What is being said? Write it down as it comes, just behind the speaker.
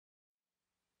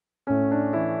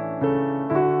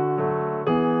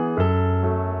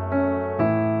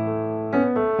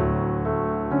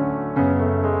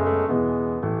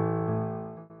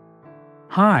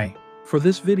Hi, for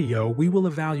this video we will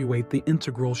evaluate the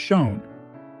integral shown.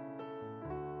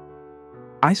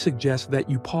 I suggest that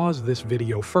you pause this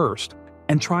video first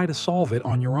and try to solve it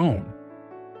on your own.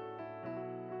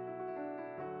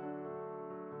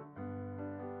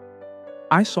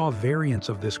 I saw variants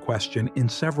of this question in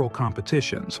several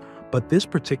competitions, but this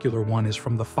particular one is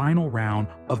from the final round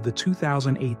of the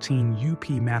 2018 UP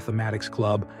Mathematics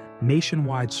Club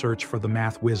Nationwide Search for the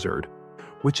Math Wizard,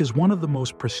 which is one of the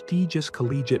most prestigious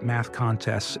collegiate math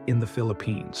contests in the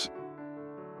Philippines.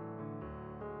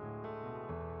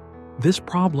 This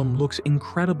problem looks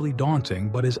incredibly daunting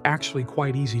but is actually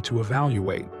quite easy to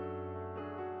evaluate.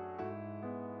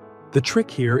 The trick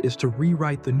here is to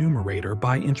rewrite the numerator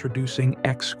by introducing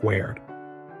x squared.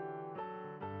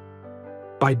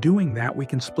 By doing that, we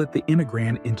can split the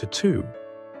integrand into two.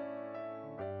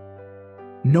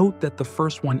 Note that the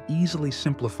first one easily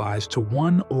simplifies to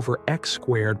 1 over x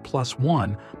squared plus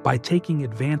 1 by taking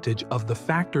advantage of the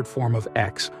factored form of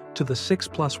x to the 6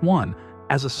 plus 1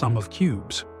 as a sum of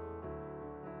cubes.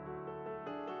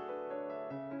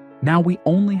 Now we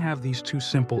only have these two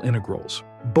simple integrals.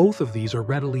 Both of these are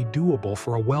readily doable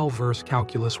for a well-versed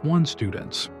Calculus 1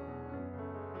 students.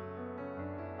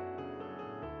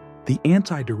 The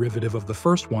antiderivative of the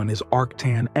first one is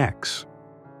arctan x.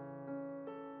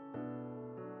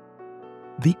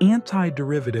 The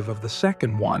antiderivative of the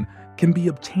second one can be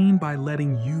obtained by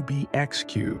letting u be x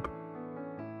cubed.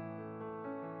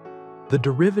 The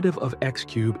derivative of x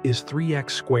cubed is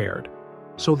 3x squared,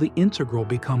 so the integral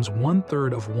becomes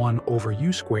 1/3 of 1 over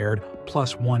u squared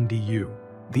plus 1 du.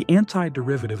 The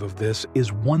antiderivative of this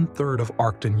is 1/3 of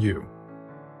arctan u.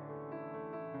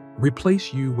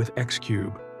 Replace u with x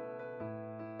cubed.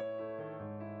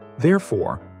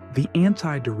 Therefore, the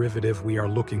antiderivative we are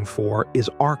looking for is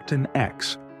arctan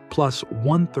x plus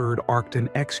 1/3 arctan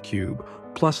x cubed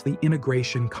plus the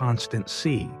integration constant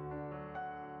c.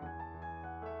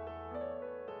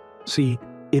 See,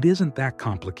 it isn't that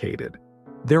complicated.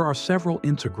 There are several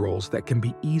integrals that can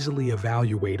be easily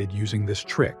evaluated using this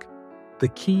trick. The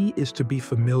key is to be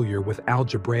familiar with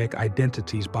algebraic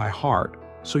identities by heart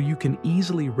so you can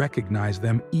easily recognize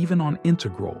them even on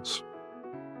integrals.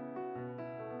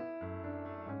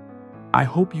 I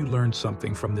hope you learned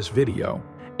something from this video,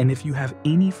 and if you have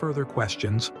any further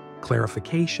questions,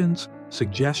 clarifications,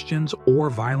 suggestions, or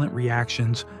violent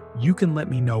reactions, you can let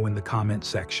me know in the comment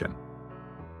section.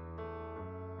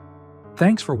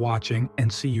 Thanks for watching and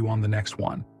see you on the next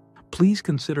one. Please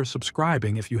consider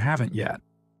subscribing if you haven't yet.